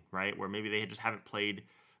thing, right, where maybe they just haven't played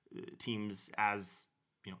teams as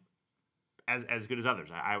as good as others.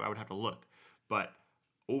 I would have to look, but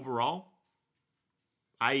overall,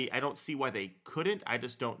 I don't see why they couldn't. I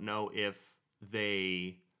just don't know if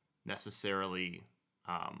they necessarily.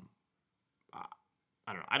 I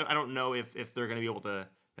don't know. I don't know if they're going to be able to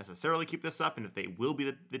necessarily keep this up, and if they will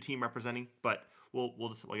be the team representing. But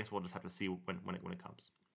I guess we'll just have to see when it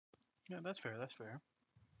comes. Yeah, that's fair. That's fair.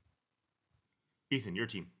 Ethan, your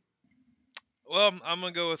team. Well, I'm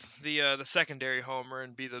gonna go with the secondary homer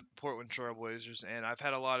and be the Portland Trailblazers, and I've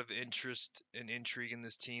had a lot of interest and intrigue in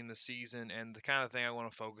this team this season, and the kind of thing I want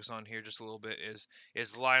to focus on here just a little bit is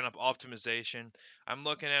lineup optimization. I'm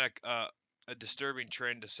looking at a disturbing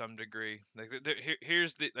trend to some degree. Like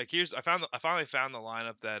here's I finally found the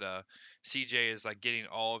lineup that CJ is like getting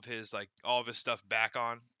all of his stuff back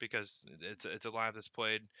on, because it's a lineup that's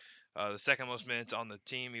played the second most minutes on the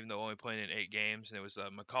team, even though only playing in 8 games. And it was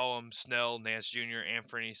McCollum, Snell, Nance Jr.,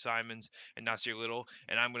 Anthony Simons, and Nasir Little.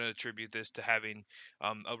 And I'm going to attribute this to having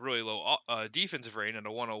a really low defensive rating and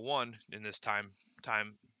a 101 in this time.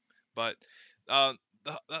 But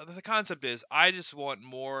the concept is I just want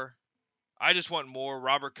more.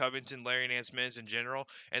 Robert Covington, Larry Nance minutes in general,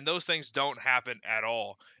 and those things don't happen at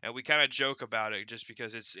all. And we kind of joke about it just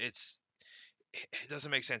because it doesn't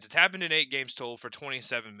make sense. It's happened in 8 games total for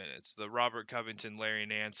 27 minutes. The Robert Covington, Larry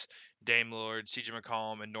Nance, Dame Lillard, CJ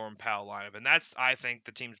McCollum, and Norm Powell lineup, and that's, I think,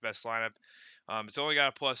 the team's best lineup. It's only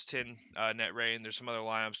got a plus 10 net rating. There's some other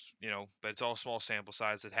lineups, but it's all small sample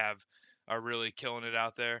size that are really killing it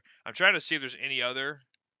out there. I'm trying to see if there's any other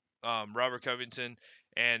Robert Covington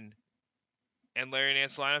and Larry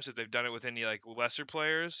Nance lineups, if they've done it with any like lesser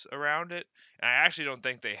players around it. And I actually don't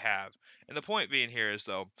think they have. And the point being here is,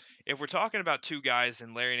 though, if we're talking about two guys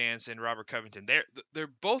in Larry Nance and Robert Covington, they're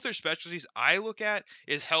both their specialties I look at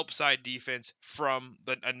is help side defense from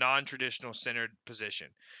a non-traditional centered position.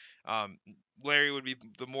 Um, Larry would be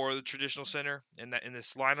the more of the traditional center in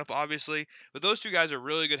this lineup, obviously. But those two guys are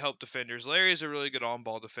really good help defenders. Larry is a really good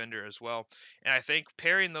on-ball defender as well. And I think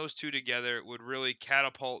pairing those two together would really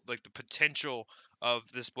catapult like the potential of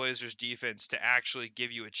this Blazers defense to actually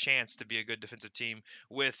give you a chance to be a good defensive team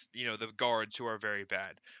with, the guards who are very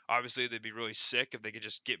bad. Obviously, they'd be really sick if they could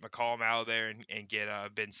just get McCollum out of there and get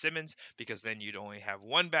Ben Simmons, because then you'd only have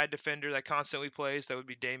one bad defender that constantly plays. That would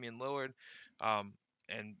be Damian Lillard.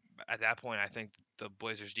 And at that point, I think the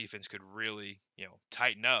Blazers defense could really,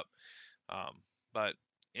 tighten up. But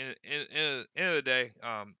in the end of the day,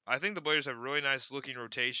 I think the Blazers have a really nice looking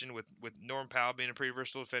rotation with Norm Powell being a pretty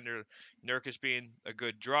versatile defender, Nurkic being a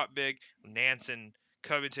good drop big, Nance and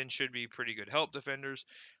Covington should be pretty good help defenders.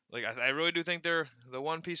 Like I really do think they're the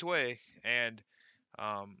one piece away, and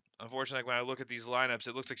unfortunately, when I look at these lineups,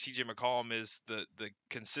 it looks like CJ McCollum is the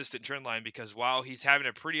consistent trend line, because while he's having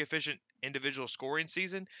a pretty efficient individual scoring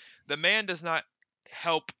season, the man does not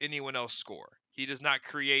help anyone else score. He does not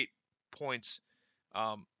create points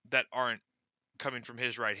that aren't coming from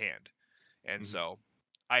his right hand. And so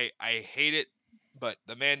I hate it, but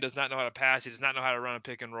the man does not know how to pass. He does not know how to run a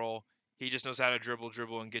pick and roll. He just knows how to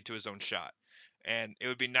dribble, and get to his own shot. And it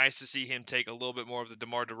would be nice to see him take a little bit more of the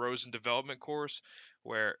DeMar DeRozan development course,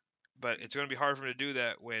 but it's going to be hard for him to do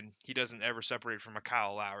that when he doesn't ever separate from a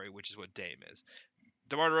Kyle Lowry, which is what Dame is.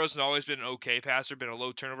 DeMar DeRozan always been an okay passer, been a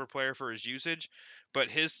low turnover player for his usage, but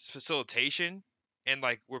his facilitation and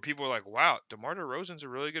like where people were like, wow, DeMar DeRozan's a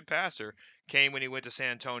really good passer, came when he went to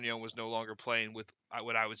San Antonio and was no longer playing with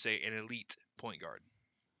what I would say an elite point guard.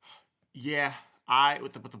 Yeah,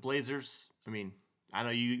 with the Blazers, I mean, I know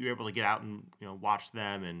you're able to get out and watch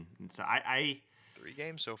them, and so I 3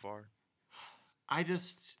 games so far. I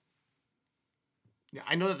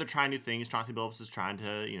know that they're trying new things. Chauncey Billups is trying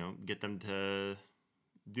to get them to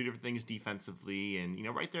do different things defensively, and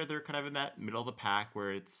right there they're kind of in that middle of the pack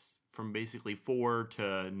where it's from basically 4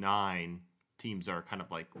 to 9 teams are kind of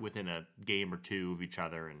like within a game or two of each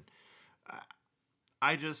other, and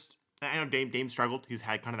I know Dame struggled. He's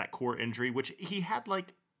had kind of that core injury, which he had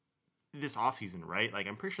like this offseason, right? Like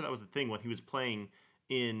I'm pretty sure that was the thing when he was playing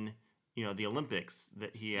in the Olympics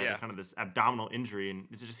that he had Yeah. kind of this abdominal injury, and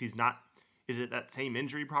it's just he's not. Is it that same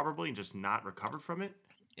injury probably, and just not recovered from it?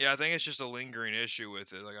 Yeah, I think it's just a lingering issue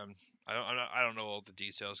with it. Like I don't know all the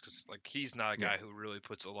details because like he's not a Yeah. guy who really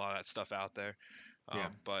puts a lot of that stuff out there. Yeah.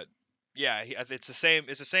 But yeah, it's the same.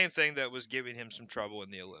 It's the same thing that was giving him some trouble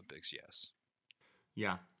in the Olympics. Yes.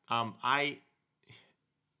 Yeah.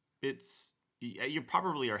 You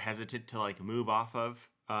probably are hesitant to like move off of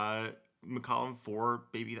McCollum for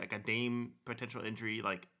maybe like a Dame potential injury.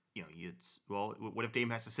 Like what if Dame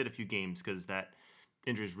has to sit a few games because that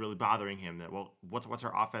injury is really bothering him? That what's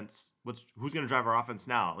our offense? Who's going to drive our offense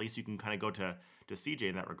now? At least you can kind of go to CJ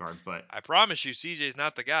in that regard. But I promise you, CJ's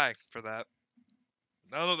not the guy for that.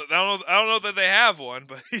 I don't know that they have one,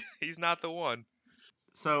 but he's not the one.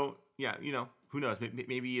 so yeah, who knows?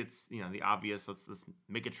 Maybe it's the obvious. Let's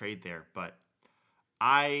make a trade there. But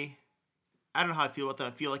I don't know how I feel about that.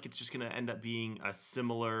 I feel like it's just going to end up being a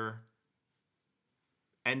similar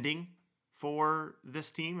ending for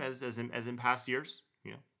this team as in past years.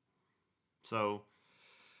 So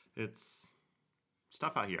it's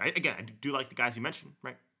tough out here. I do like the guys you mentioned,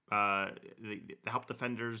 right? The help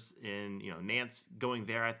defenders in Nance going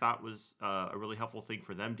there, I thought was a really helpful thing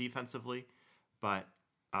for them defensively. But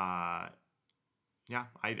yeah,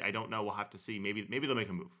 I don't know. We'll have to see. Maybe they'll make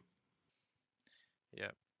a move. Yeah.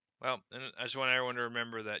 Well, and I just want everyone to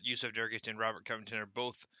remember that Yusuf Nurkic and Robert Covington are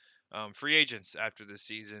both free agents after this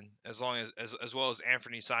season, as well as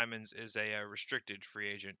Anthony Simons is a restricted free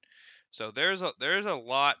agent. So there's a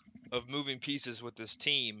lot of moving pieces with this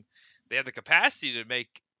team. They have the capacity to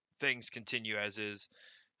make things continue as is.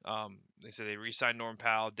 They said they re-signed Norm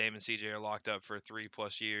Powell, Dame and CJ are locked up for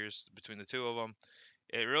 3+ years between the two of them.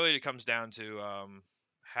 It really comes down to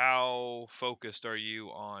how focused are you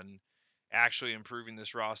on actually improving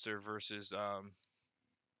this roster versus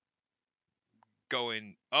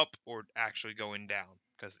going up or actually going down,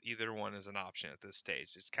 because either one is an option at this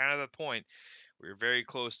stage. It's kind of the point we're very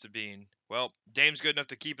close to being, well, Dame's good enough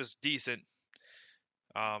to keep us decent.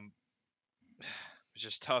 It's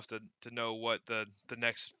just tough to know what the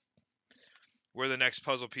next where the next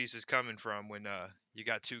puzzle piece is coming from when you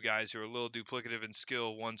got two guys who are a little duplicative in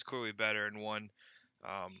skill. One's clearly better, and one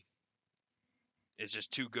is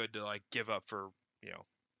just too good to like give up for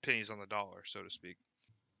pennies on the dollar, so to speak.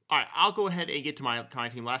 All right, I'll go ahead and get to my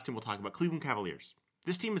team. Last team we'll talk about, Cleveland Cavaliers.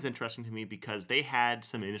 This team is interesting to me because they had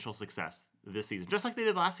some initial success this season, just like they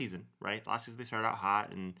did last season, right? Last season they started out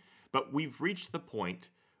hot, but we've reached the point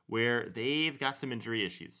where they've got some injury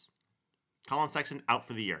issues. Colin Sexton out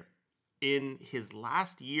for the year. In his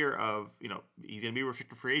last year of, he's going to be a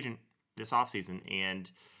restricted free agent this offseason, and,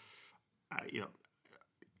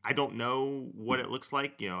 I don't know what it looks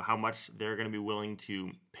like, how much they're going to be willing to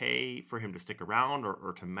pay for him to stick around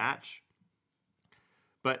or to match.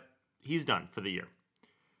 But he's done for the year.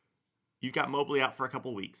 You've got Mobley out for a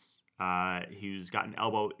couple weeks. He's got an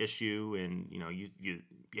elbow issue, and you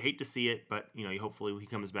hate to see it, but hopefully he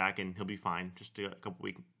comes back and he'll be fine. Just a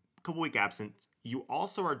couple week absence. You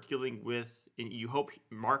also are dealing with, and you hope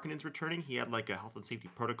Markkanen's returning. He had like a health and safety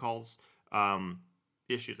protocols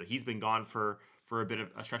issue, so he's been gone for a bit of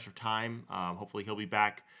a stretch of time. Hopefully he'll be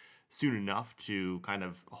back soon enough to kind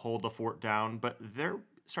of hold the fort down. But they're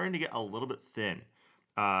starting to get a little bit thin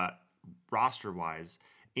roster-wise.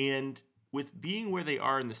 And with being where they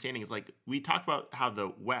are in the standings, like we talked about how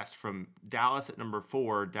the West from Dallas at number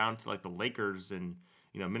 4 down to like the Lakers and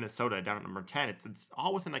Minnesota down at number 10, it's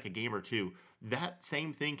all within like a game or two. That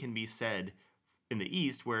same thing can be said in the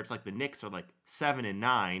East, where it's like the Knicks are like 7 and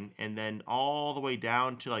 9, and then all the way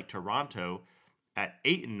down to like Toronto at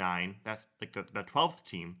 8 and 9. That's like the 12th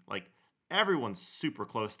team. Like everyone's super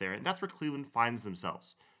close there, and that's where Cleveland finds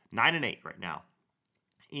themselves, 9 and 8 right now.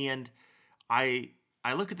 And I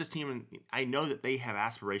look at this team and I know that they have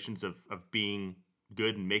aspirations of being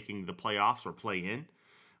good and making the playoffs or play in,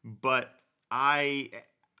 but I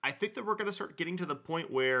think that we're going to start getting to the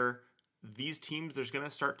point where these teams, there's going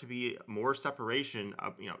to start to be more separation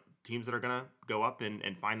of, teams that are going to go up and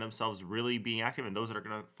find themselves really being active, and those that are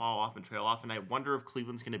going to fall off and trail off. And I wonder if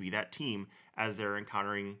Cleveland's going to be that team as they're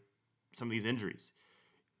encountering some of these injuries.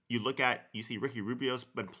 You see Ricky Rubio's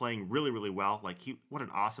been playing really, really well. Like what an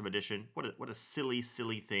awesome addition. What a silly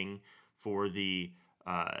thing for the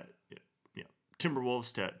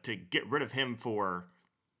Timberwolves to get rid of him for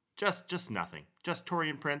just nothing. Just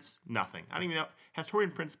Taurean Prince, nothing. I don't even know. Has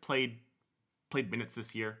Taurean Prince played minutes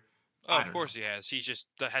this year? Oh, of course he has. He just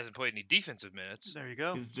hasn't played any defensive minutes. There you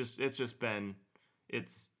go. It's just been.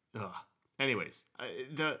 Anyways,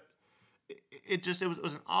 it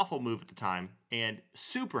was an awful move at the time and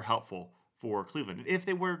super helpful for Cleveland. If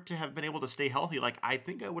they were to have been able to stay healthy, like I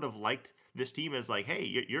think I would have liked this team as like, hey,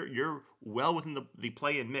 you're well within the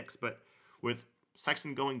play-in mix, but with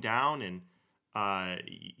Sexton going down and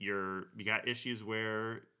you got issues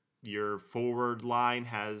where your forward line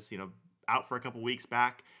has out for a couple weeks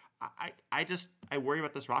back. I worry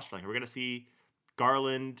about this roster. Like we're gonna see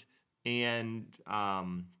Garland and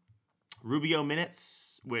Rubio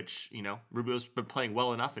minutes, which Rubio's been playing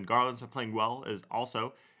well enough, and Garland's been playing well as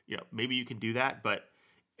also. Maybe you can do that, but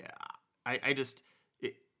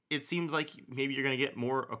it seems like maybe you're gonna get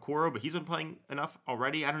more Okoro, but he's been playing enough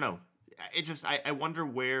already. I don't know. I wonder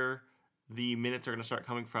where the minutes are gonna start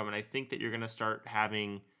coming from, and I think that you're gonna start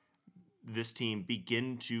having this team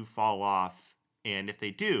begin to fall off, and if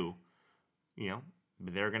they do,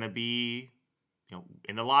 they're going to be,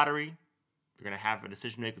 in the lottery. You're going to have a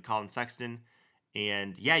decision to make with Colin Sexton,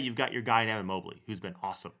 and yeah, you've got your guy in Evan Mobley, who's been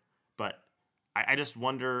awesome, but I just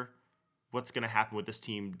wonder what's going to happen with this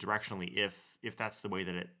team directionally if that's the way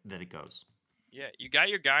that it goes. Yeah, you got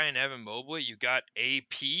your guy in Evan Mobley, you got a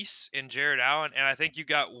piece in Jared Allen, and I think you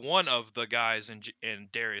got one of the guys in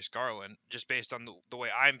Darius Garland, just based on the way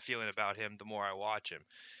I'm feeling about him the more I watch him.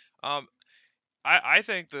 I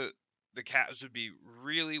think the Cavs would be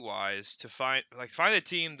really wise to find a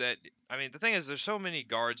team that, I mean, the thing is there's so many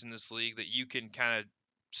guards in this league that you can kind of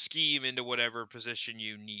scheme into whatever position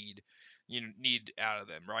you need out of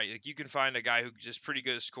them, right? Like you can find a guy who's just pretty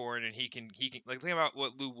good at scoring, and he can like think about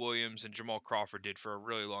what Lou Williams and Jamal Crawford did for a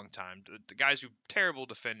really long time. The guys who terrible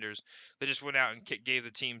defenders that just went out and gave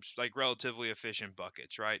the teams like relatively efficient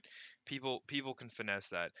buckets, right? People can finesse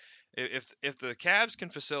that. If the Cavs can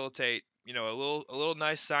facilitate, a little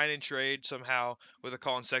nice sign and trade somehow with a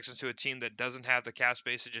Colin Sexton to a team that doesn't have the cap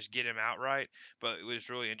space to just get him outright, but was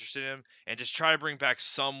really interested in him, and just try to bring back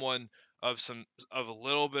someone of a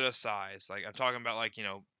little bit of size. Like I'm talking about like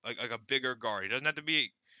a bigger guard. He doesn't have to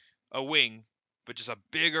be a wing, but just a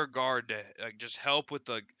bigger guard to just help with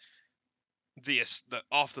the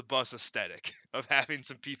off the bus aesthetic of having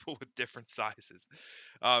some people with different sizes.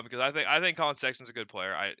 Because I think Colin Sexton's a good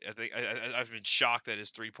player. I've been shocked that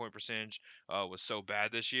his 3-point percentage was so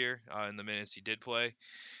bad this year in the minutes he did play.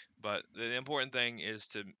 But the important thing is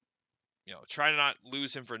to try to not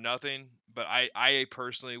lose him for nothing. But I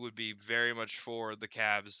personally would be very much for the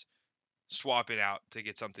Cavs swapping out to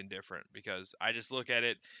get something different, because I just look at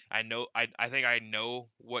it. I think I know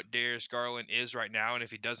what Darius Garland is right now, and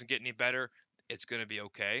if he doesn't get any better, it's going to be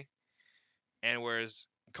okay. And whereas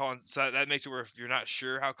so that makes it where if you're not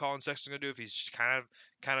sure how Colin Sexton's going to do, if he's kind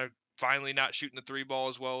of finally not shooting the three ball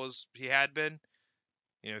as well as he had been,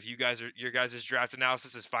 if your guys' draft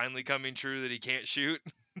analysis is finally coming true that he can't shoot,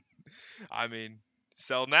 I mean,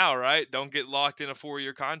 sell now, right? Don't get locked in a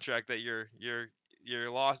 4-year contract that you're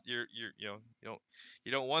lost. You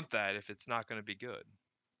don't want that if it's not going to be good.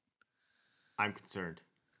 I'm concerned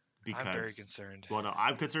because I'm very concerned. Well, no,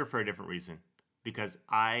 I'm concerned for a different reason, because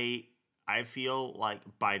I feel like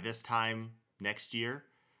by this time next year,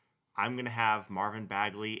 I'm going to have Marvin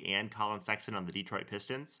Bagley and Colin Sexton on the Detroit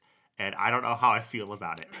Pistons, and I don't know how I feel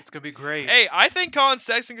about it. It's going to be great. Hey, I think Colin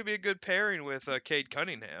Sexton could be a good pairing with Cade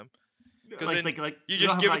Cunningham. Because you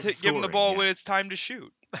just give him the ball when it's time to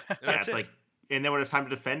shoot. It's like, and then when it's time to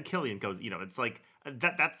defend, Killian goes. It's like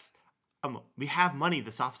that's we have money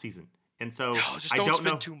this offseason, and so just don't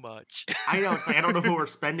spend too much. I know, it's like I don't know who we're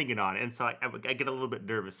spending it on, and so I get a little bit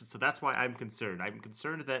nervous, and so that's why I'm concerned. I'm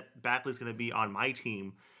concerned that Bagley's going to be on my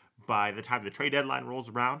team by the time the trade deadline rolls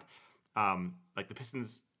around. Like the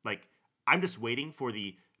Pistons, like I'm just waiting for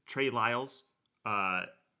the Trey Lyles,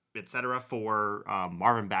 etc. for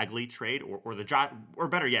Marvin Bagley trade, or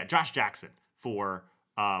Josh Jackson for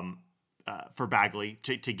Bagley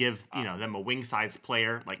to give them a wing sized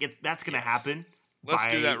player. Like that's gonna happen. Let's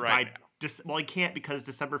do that right now. Well, he can't, because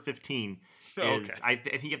December 15 is. Okay. I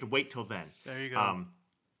think you have to wait till then. There you go.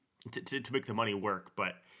 To make the money work,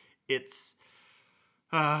 but it's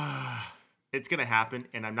gonna happen,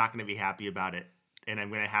 and I'm not gonna be happy about it, and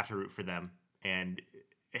I'm gonna have to root for them. And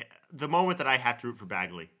the moment that I have to root for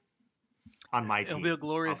Bagley on my team, it'll be a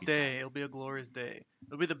glorious day. It'll be a glorious day.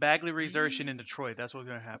 It'll be the Bagley resurgence in Detroit. That's what's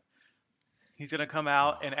gonna happen. He's gonna come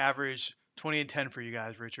out and average 20 and 10 for you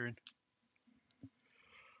guys, Richard.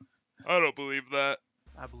 I don't believe that.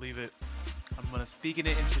 I believe it. I'm gonna speak it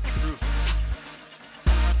into truth.